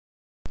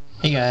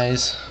Hey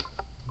guys,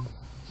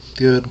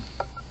 good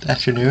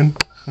afternoon.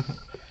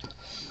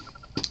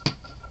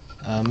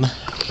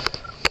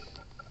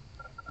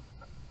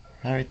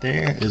 Right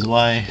there is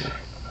why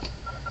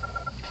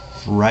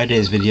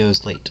Friday's video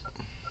is late.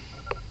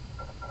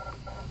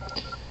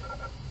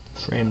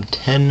 Frame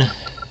 10,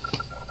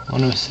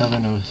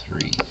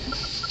 10703.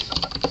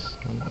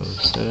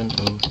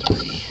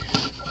 10703.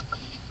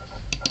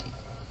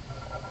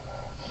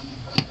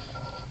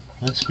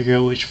 Let's figure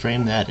out which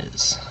frame that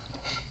is.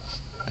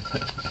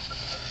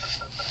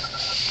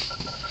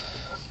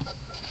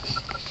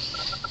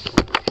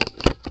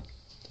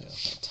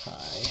 That's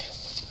high.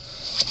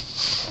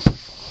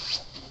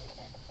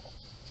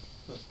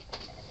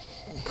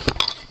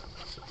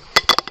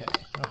 Okay, I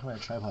don't have my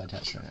tripod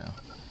attached right now.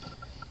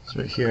 So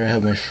right here I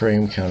have my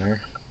frame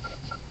counter.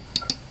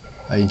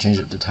 I can change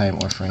it to tie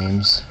more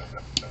frames.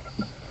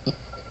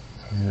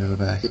 And go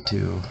back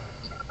to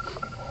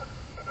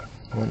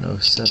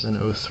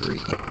 10703.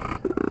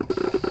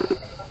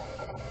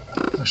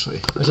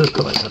 Actually, let's just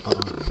put my tripod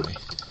on anyway.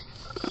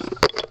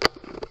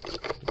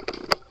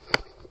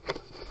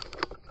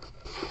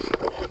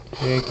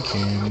 Big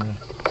camera.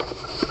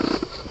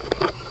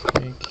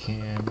 Big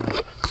camera.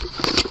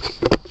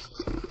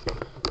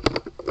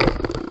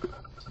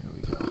 There we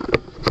go.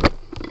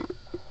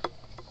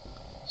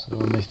 So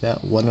we'll make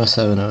that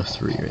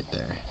 10703 right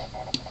there.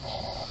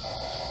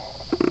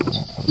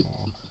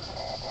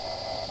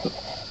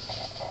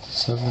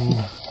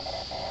 703.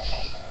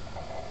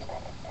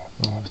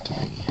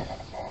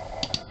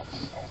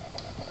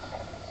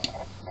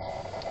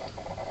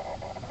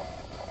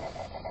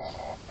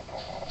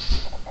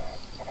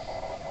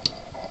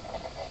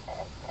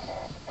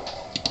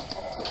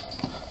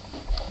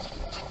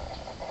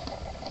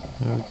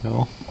 There we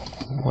go.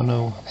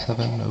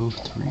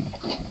 10703.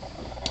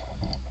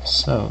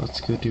 So let's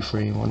go to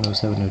frame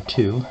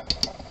 10702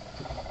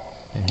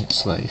 and hit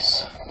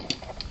slice.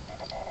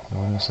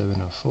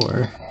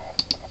 10704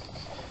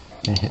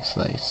 and hit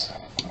slice.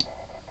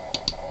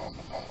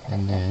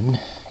 And then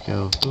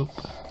go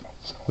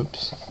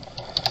oops.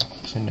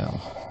 Actually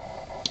no.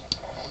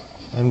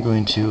 I'm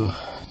going to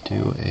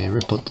do a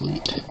ripple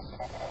delete.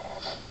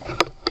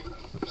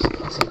 Oops,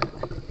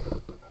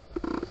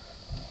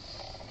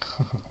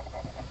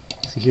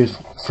 so here's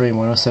frame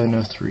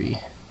 10703.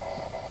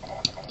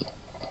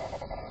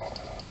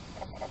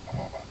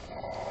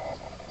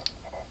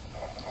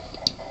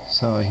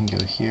 So I can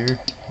go here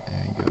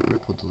and go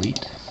ripple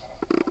delete.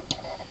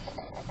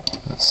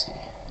 Let's see.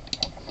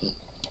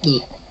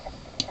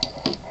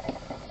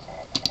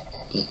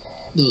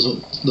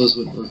 Those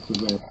wouldn't work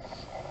with my.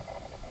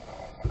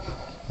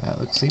 That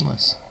looks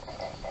seamless.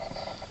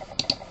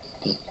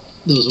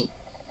 Those will.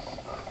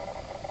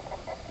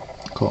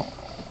 Cool.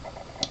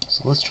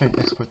 So let's try and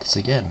export this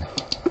again.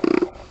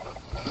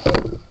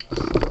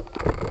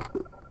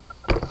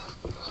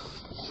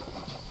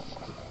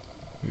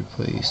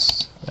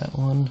 Replace that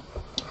one.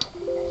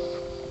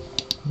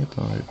 Yep,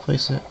 I'll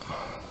replace it.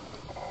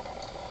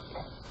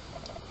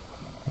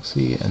 Let's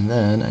see, and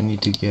then I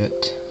need to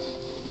get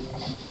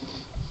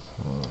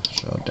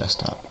show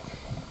desktop.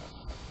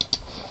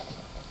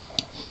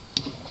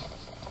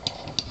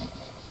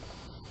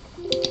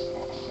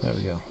 There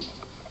we go.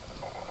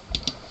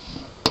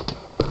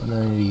 And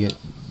then I need to get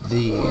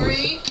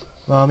these.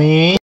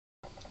 Mommy!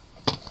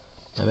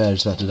 My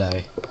battery's about to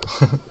die.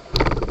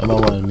 My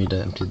mom wanted me to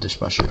empty the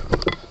dishwasher.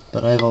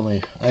 But I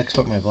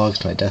export my vlogs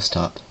to my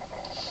desktop.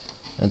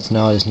 And so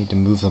now I just need to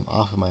move them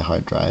off of my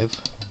hard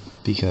drive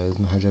because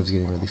my hard drive is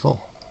getting really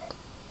full.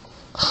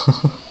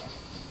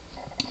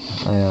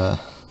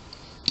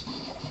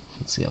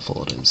 Let's see how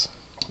full it is.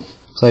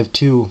 So I have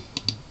two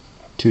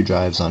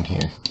drives on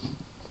here.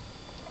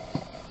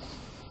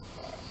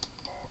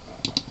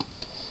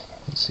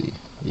 Let's see.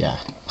 Yeah.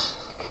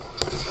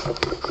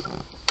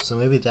 So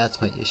maybe that's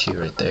my issue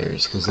right there,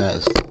 is because that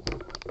is full.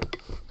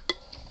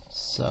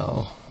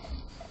 So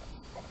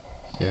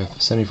yeah,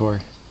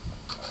 74.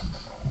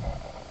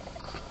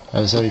 I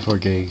have a 74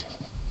 gig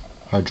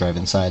hard drive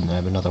inside, and I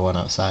have another one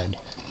outside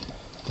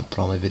to put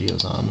all my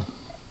videos on.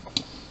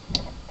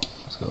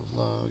 Let's go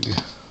vlog.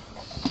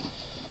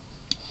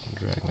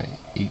 Drag my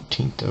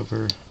 18th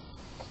over,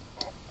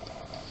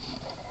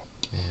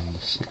 and the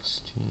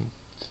 16th.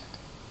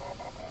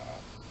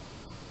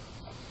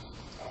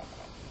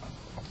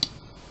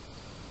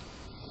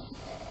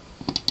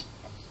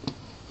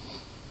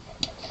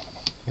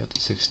 Got the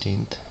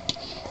 16th,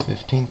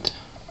 15th.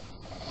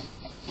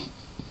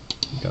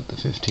 Got the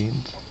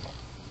 15th,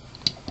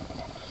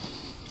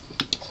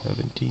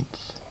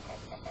 17th.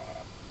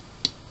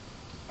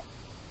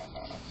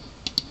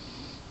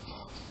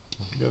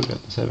 There we go,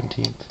 got the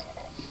 17th.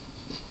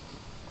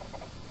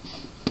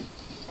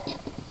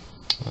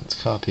 That's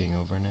copying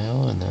over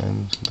now, and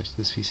then go back to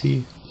this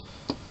PC.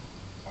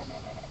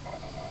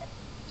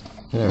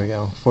 There we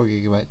go, 4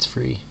 gigabytes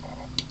free.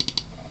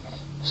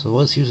 So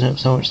what's using up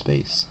so much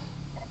space?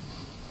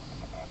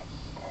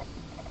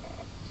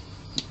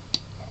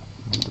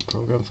 The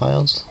program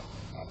files?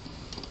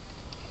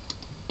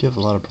 Do have a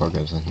lot of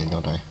programs in here,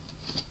 don't I?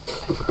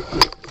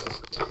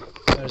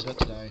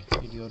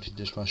 empty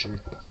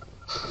dishwasher.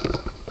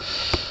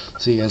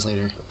 See you guys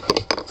later.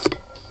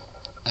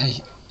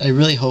 I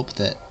really hope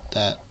that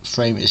that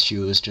frame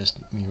issue is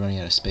just me running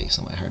out of space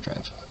on my hard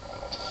drive.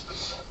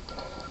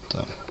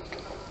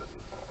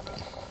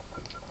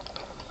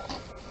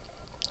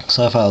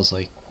 So that file's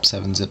like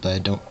 7-zip,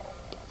 but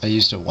I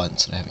used it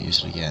once and I haven't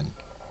used it again.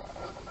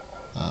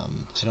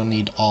 I don't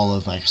need all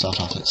of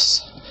Microsoft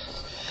Office.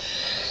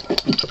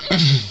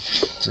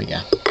 So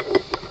yeah.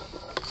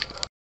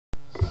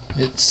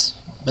 It's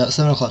about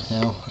 7 o'clock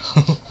now.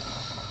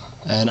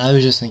 And I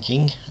was just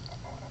thinking,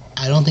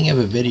 I don't think I have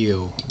a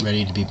video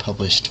ready to be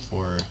published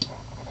for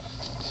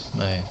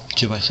my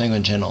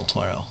Penguin channel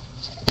tomorrow.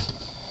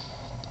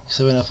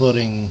 So I've been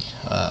uploading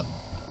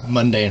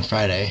Monday and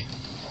Friday.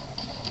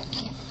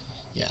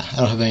 Yeah, I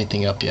don't have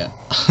anything up yet.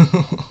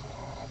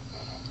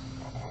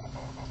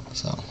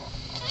 So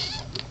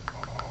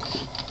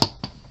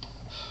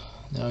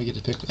now I get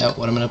to pick out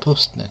what I'm going to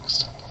post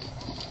next.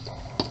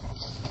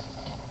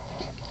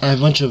 I have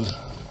a bunch of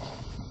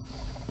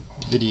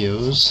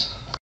videos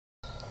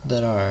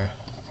that are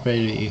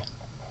ready to be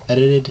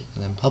edited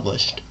and then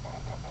published.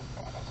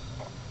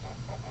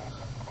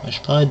 I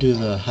should probably do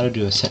the how to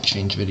do a set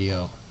change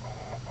video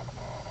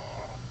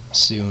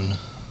soon.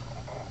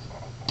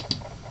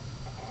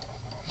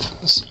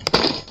 Let's see.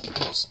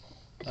 Oops.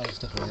 Out of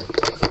stuff over.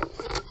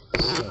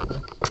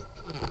 So,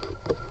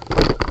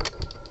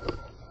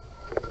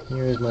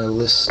 here is my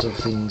list of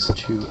things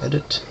to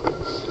edit.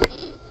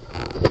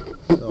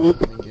 So I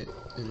can get it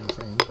in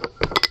frame.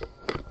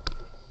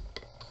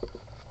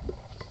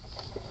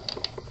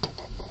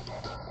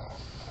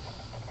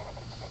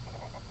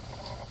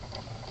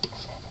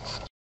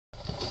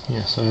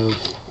 Yeah, so I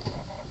have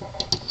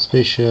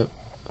spaceship.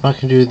 I'm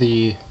not going to do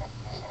the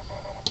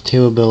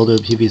table build or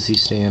the PVC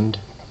stand,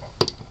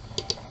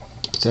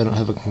 because I don't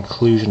have a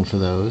conclusion for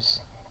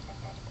those.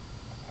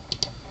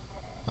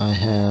 I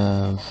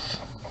have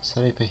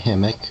set up a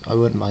hammock. I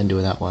wouldn't mind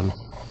doing that one.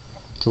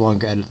 It's a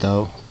longer edit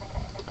though.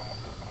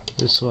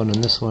 This one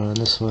and this one and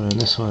this one and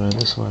this one and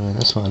this one and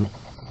this one.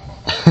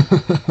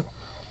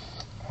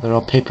 They're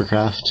all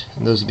papercraft,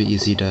 and those would be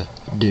easy to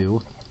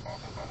do.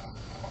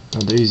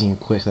 They're easy and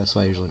quick, that's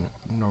why I usually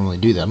normally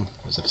do them,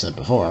 as I've said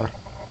before.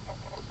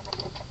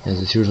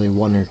 As it's usually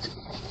 1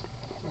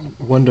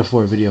 to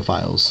 4 video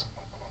files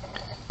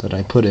that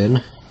I put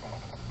in.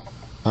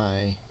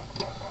 I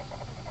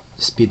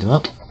speed them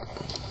up,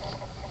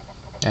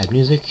 add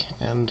music,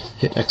 and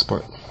hit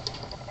export.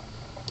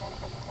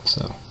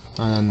 So,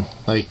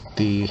 like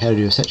the how to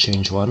do a set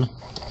change one,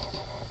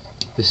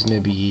 this is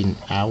maybe an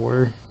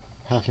hour,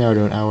 half an hour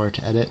to an hour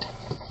to edit.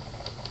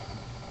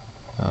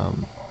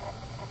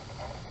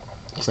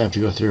 So I have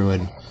to go through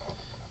and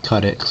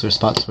cut it, because there's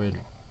spots where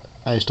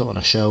I just don't want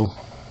to show.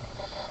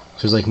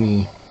 There's like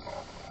me,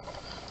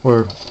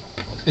 or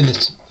in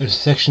this, there's a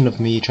section of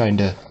me trying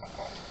to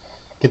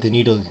get the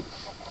needle,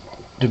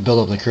 to build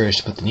up the courage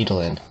to put the needle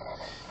in,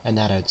 and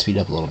that I'd speed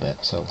up a little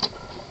bit. So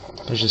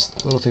there's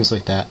just little things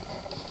like that.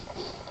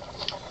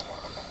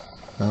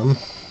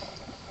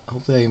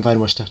 Hopefully I can find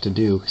more stuff to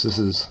do, because this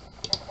is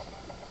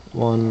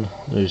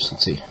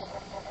let's see,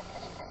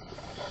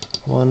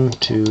 1,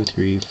 2,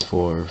 3,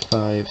 4,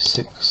 5,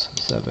 6,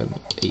 7,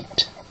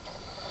 8.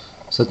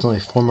 So that's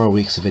only 4 more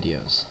weeks of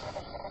videos.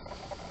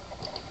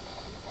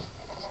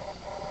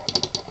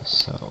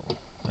 So,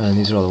 and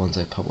these are all the ones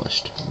I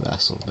published the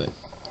last little bit.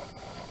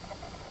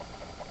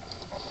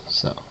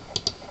 So,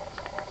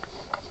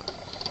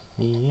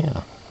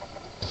 yeah.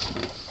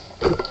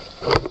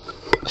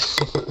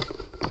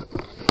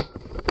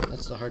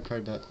 That's the hard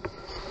part about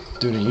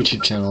doing a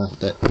YouTube channel,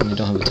 that when you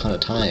don't have a ton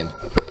of time,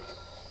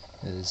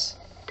 is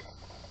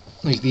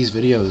like these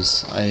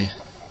videos I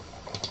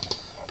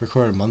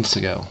recorded months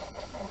ago.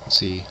 Let's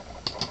see.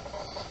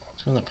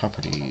 Let's go on the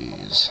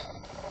properties.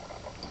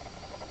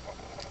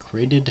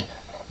 Created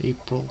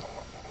April.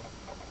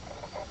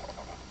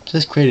 It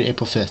says created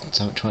April 5th,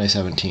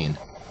 2017.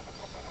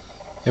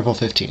 April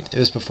 15th. It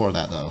was before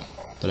that though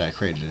that I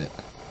created it.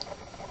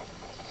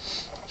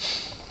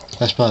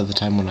 That's probably the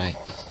time when I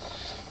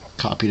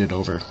copied it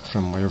over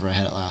from wherever I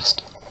had it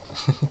last.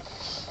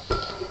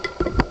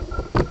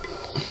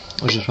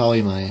 Which is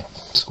probably my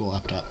school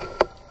laptop,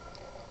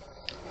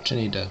 which I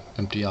need to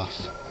empty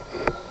off,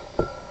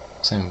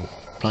 so I'm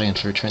probably going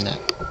to return that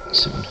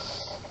soon.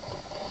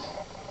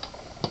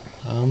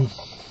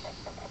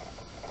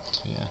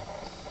 So yeah,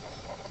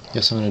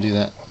 guess I'm going to do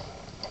that,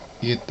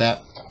 get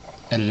that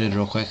edited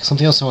real quick.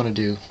 Something else I want to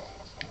do,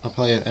 I'll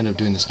probably end up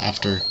doing this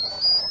after,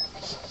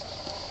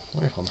 I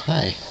wonder if I'm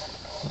high,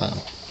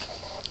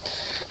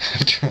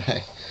 after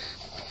I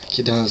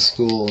get down to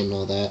school and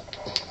all that.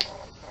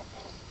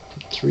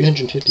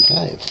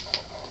 355.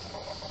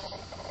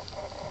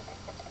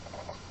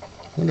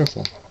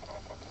 Wonderful.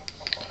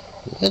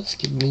 Let's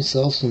give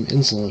myself some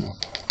insulin.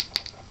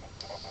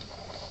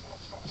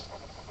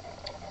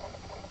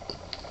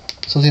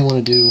 Something I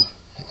want to do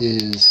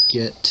is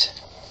get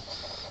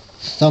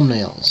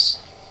thumbnails.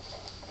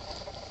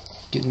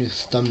 Get new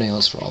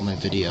thumbnails for all my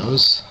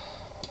videos.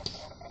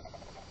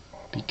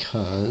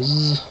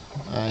 because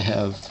I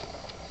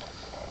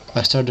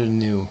started a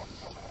new.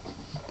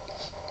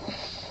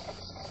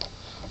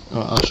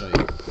 Oh, I'll show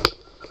you.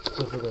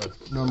 So for the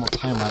normal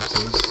time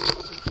lapses,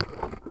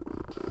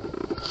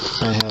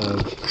 I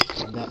have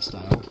that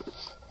style.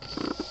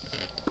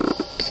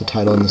 It's the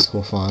title in the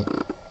school font,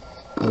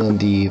 and then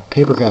the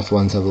papercraft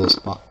ones have a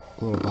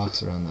little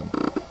box around them.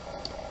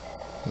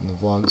 And the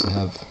vlogs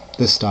have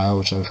this style,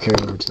 which I've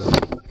carried over to the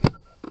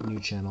new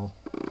channel.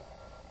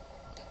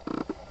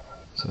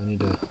 So I need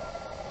to.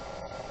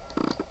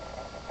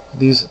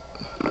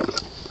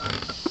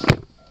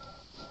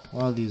 A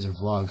lot of these are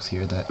vlogs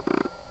here that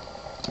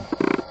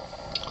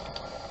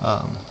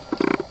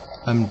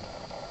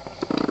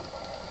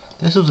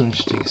this was an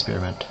interesting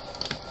experiment.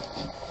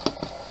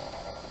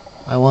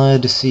 I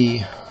wanted to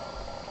see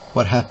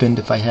what happened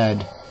if I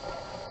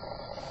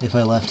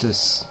left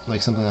this,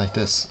 like something like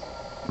this,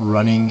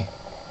 running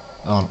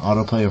on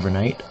autoplay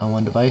overnight on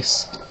one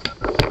device,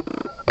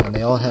 and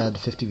they all had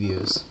 50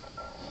 views.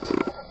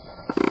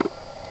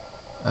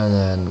 And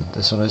then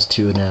this one has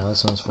 2 now,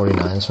 this one has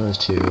 49, this one has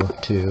 2,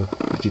 2,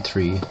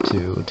 53,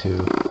 2,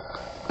 2,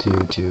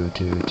 2, 2,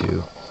 2,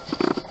 2.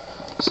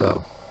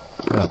 So,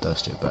 not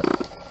those two, but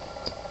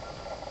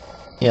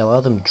yeah, a lot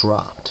of them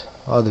dropped.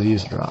 A lot of the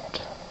views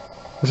dropped,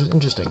 which was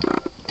interesting.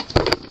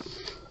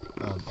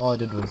 All I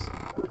did was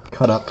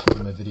cut up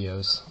my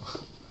videos.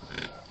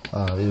 It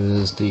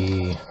was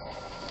the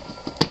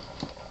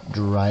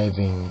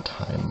driving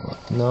time.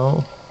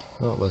 No,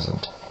 it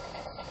wasn't.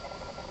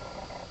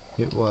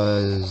 It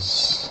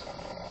was,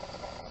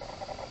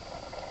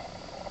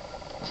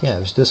 yeah,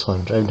 it was this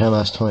one, driving time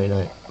lapse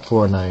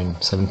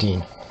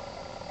 4:9:17.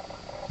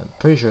 I'm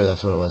pretty sure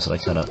that's what it was that I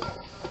cut up,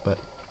 but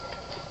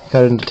I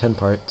cut it into 10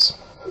 parts.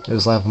 It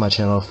was live on my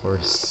channel for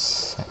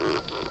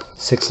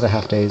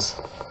 6.5 days.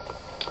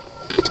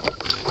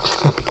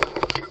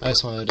 I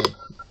just wanted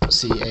to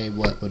see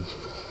what would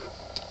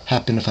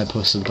happen if I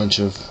posted a bunch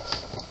of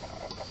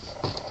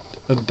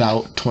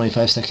about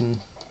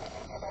 25-second.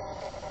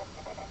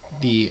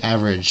 The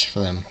average for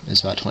them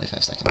is about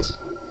 25 seconds.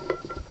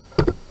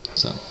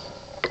 So,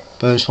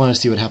 but I just wanted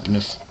to see what happened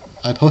if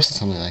I posted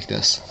something like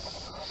this.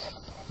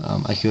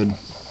 I could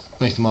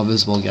make them all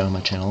visible again on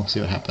my channel,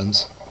 see what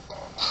happens.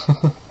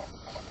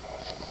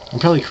 I'm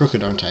probably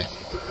crooked, aren't I?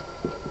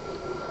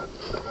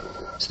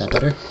 Is that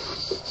better?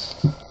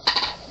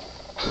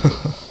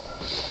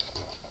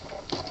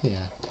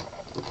 Yeah.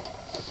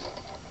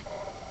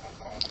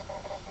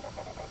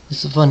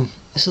 This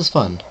is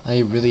fun. I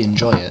really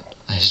enjoy it.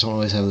 I just don't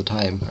always have the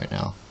time right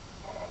now.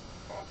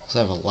 Because I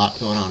have a lot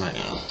going on right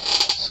now.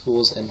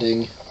 School's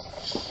ending.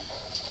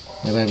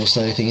 My Bible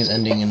study thing is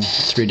ending in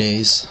 3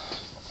 days.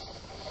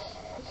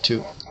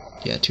 2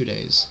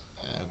 days.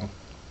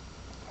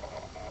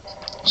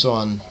 So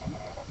on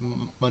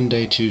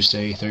Monday,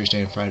 Tuesday,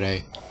 Thursday, and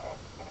Friday,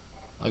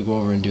 I go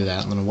over and do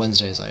that. And then on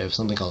Wednesdays I have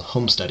something called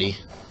home study,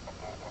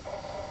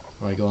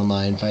 where I go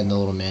online, find the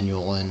little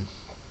manual, and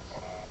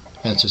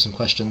answer some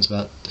questions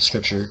about the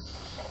scripture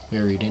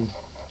we're reading.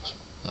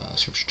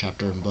 Scripture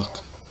chapter and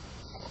book.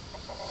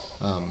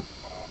 And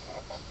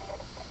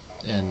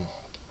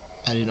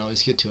I didn't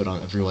always get to it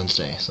on every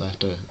Wednesday, so I have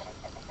to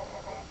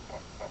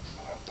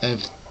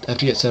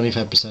get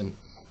 75%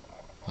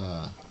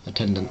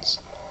 attendance,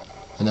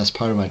 and that's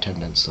part of my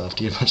attendance, so I have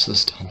to get a bunch of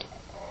this done.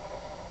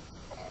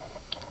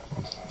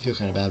 I feel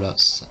kind of bad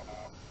about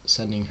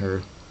saying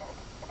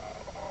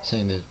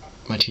that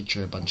my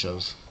teacher a bunch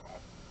of,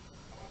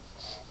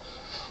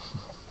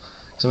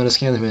 so I'm going to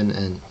scan them in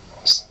and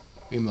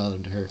email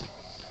them to her.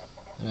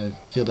 And I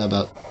feel bad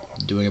about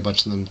doing a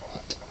bunch of them.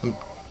 I'm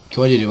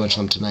going to do a bunch of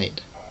them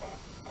tonight.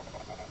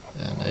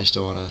 And I just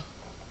don't want to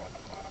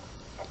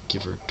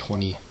give her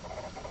 20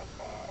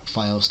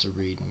 files to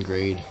read and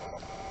grade.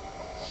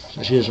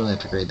 So she doesn't really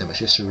have to grade them, but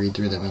she has to read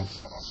through them. And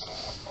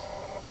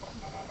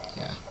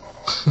yeah.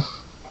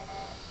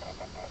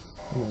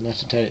 I'm going to have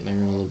to tidy my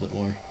room a little bit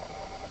more.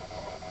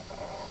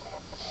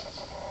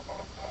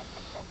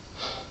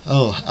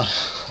 Oh,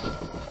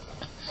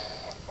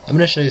 I'm going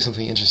to show you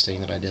something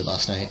interesting that I did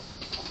last night.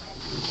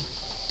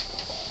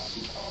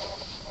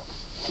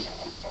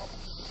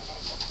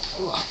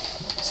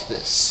 What's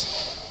this?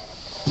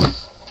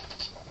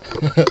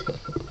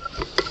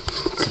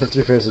 It's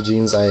 3 pairs of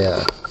jeans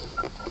I've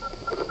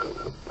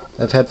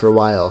had for a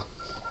while,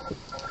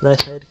 and I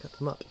decided to cut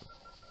them up.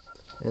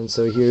 And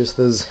so here's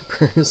the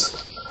zippers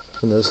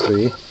from those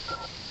 3,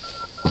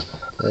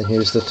 and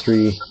here's the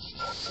 3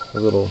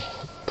 little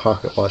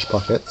watch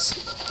pockets.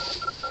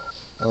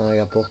 And I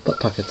got both butt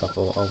pockets off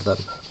all of them.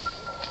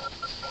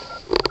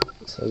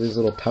 So these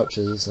little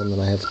pouches, and then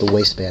I have the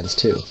waistbands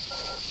too.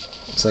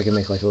 So I can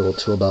make like a little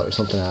tool belt or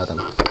something out of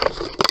them.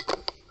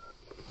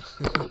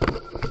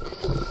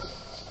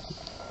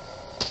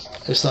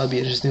 I just thought it'd be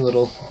an interesting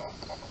little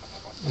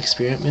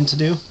experiment to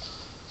do.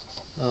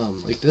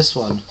 Like this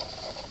one,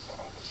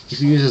 you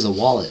could use as a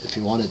wallet if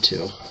you wanted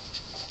to. I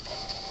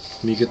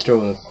mean, you could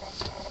throw a...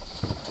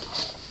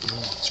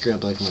 Let's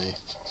grab like my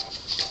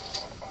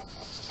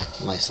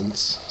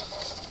license.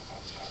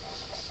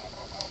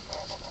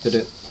 Fit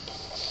it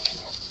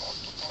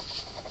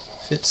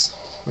fits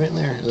right in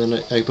there. And then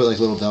I put like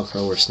a little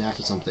Velcro or snap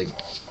or something,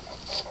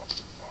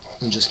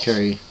 and just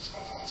carry.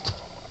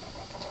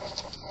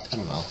 I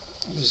don't know.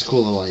 It was a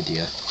cool little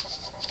idea.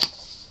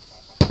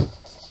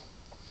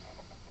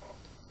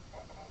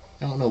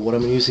 I don't know what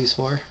I'm gonna use these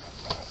for,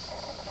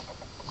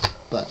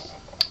 but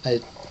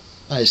I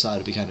just thought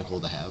it'd be kind of cool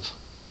to have.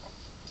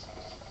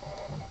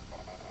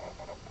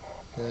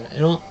 And I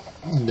don't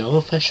know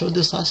if I showed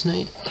this last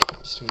night.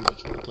 I'm just doing a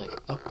bunch of like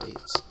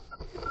updates.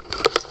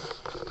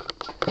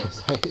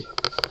 Sorry,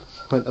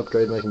 I went to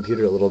upgrade my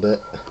computer a little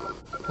bit.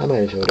 I might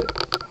have showed it.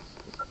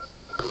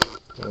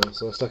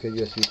 So I stuck a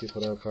USB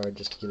 2.0 card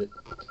just to get it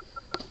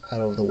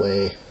out of the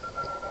way.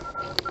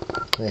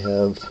 I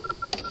have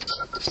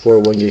 4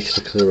 1 gigs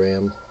of clear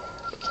RAM.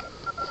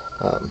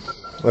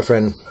 My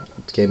friend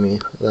gave me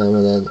them,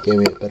 and then gave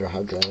me better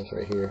hard drives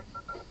right here.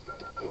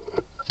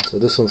 So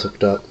this one's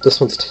hooked up. This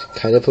one's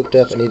kind of hooked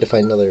up. I need to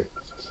find another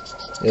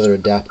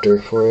adapter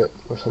for it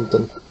or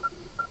something.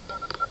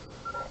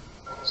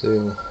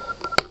 So,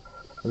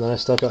 and then I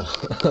stuck a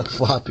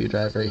floppy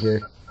drive right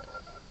here.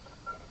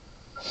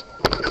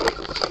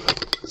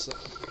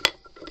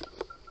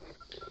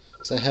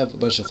 So I have a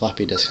bunch of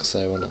floppy disks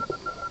that I want to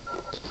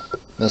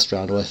mess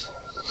around with.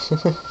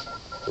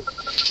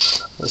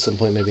 At some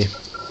point, maybe.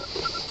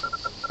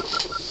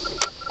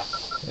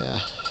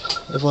 Yeah,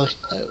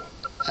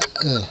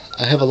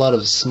 I have a lot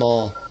of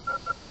small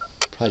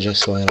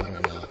projects going on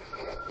right now.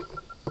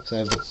 So I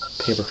have the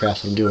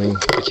papercraft I'm doing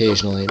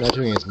occasionally, not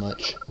doing as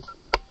much.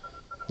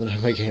 I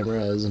have my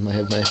cameras and I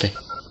have my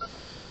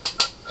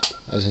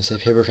I was gonna say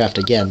papercraft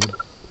again.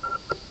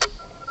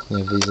 I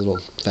have these little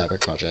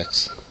fabric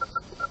projects.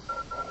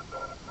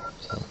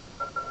 So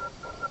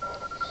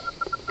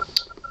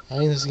I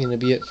think this is gonna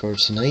be it for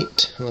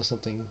tonight, unless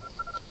something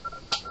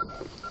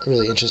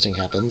really interesting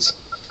happens.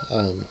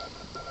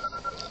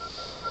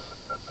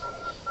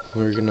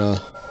 We're gonna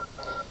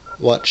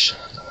watch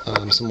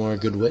some more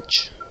Good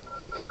Witch.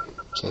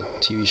 It's a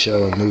TV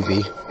show or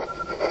movie.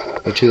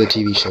 Or 2 of the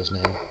TV shows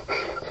now.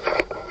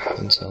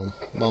 And so,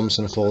 Mom's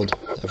gonna fold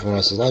everyone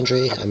else's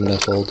laundry. I'm gonna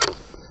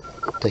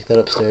take that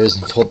upstairs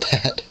and fold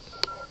that.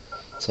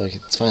 So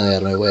it's finally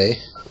out of my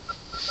way.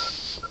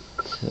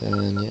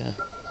 And yeah.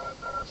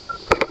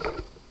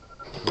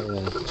 I'm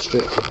gonna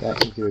strip that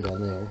computer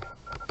down there.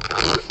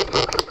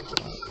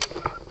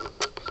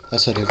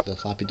 That's what I took the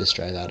floppy disk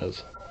drive out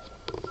of.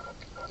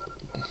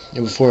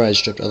 And before I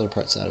stripped other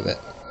parts out of it.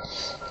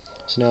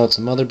 So now it's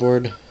a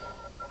motherboard,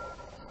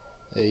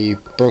 a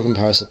broken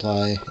power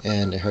supply,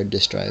 and a hard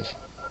disk drive.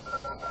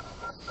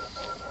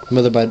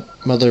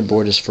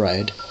 Motherboard is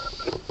fried.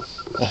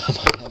 I have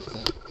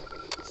the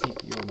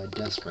CPU on my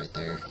desk right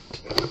there.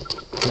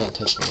 I'm not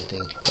touching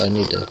anything, but I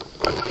need to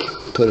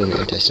put it in an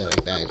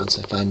anti-static bag once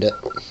I find it.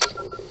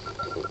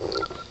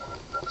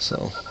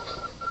 So,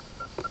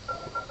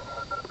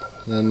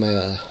 then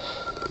my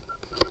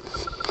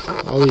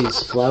all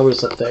these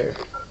flowers up there,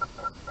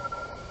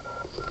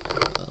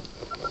 the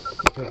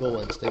purple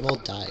ones, they've all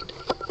died.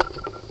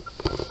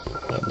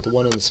 The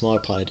one in the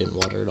smaller pot I didn't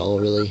water at all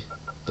really,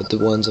 but the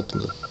ones up in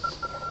the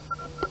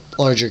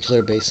larger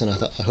clear basin I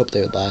hope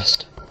they would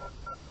last.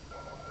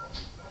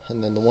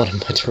 And then the one in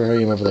my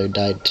terrarium over there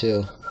died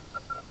too.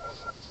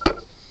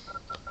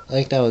 I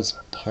think that was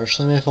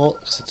partially my fault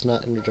because it's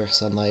not in direct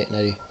sunlight, and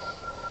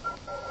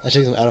I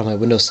took them out of my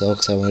windowsill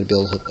because I wanted to be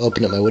able to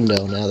open up my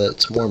window now that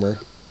it's warmer.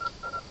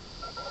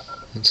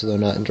 And so they're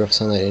not in direct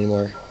sunlight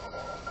anymore.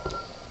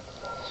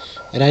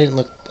 And I didn't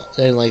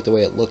like the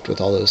way it looked with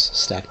all those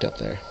stacked up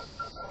there.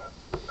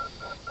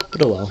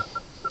 But oh well.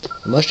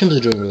 The mushrooms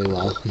are doing really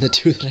well, and the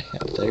 2 that I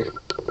have there.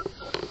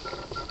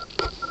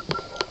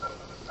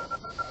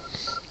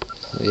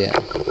 So yeah.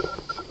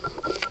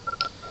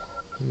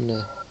 I'm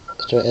gonna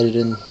start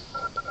editing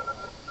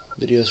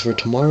videos for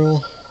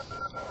tomorrow.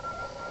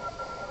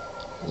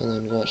 And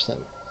then go watch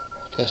them.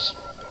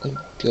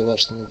 Go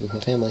watch them with my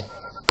family.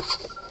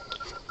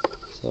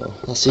 So,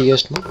 I'll see you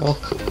guys tomorrow.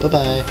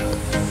 Bye-bye.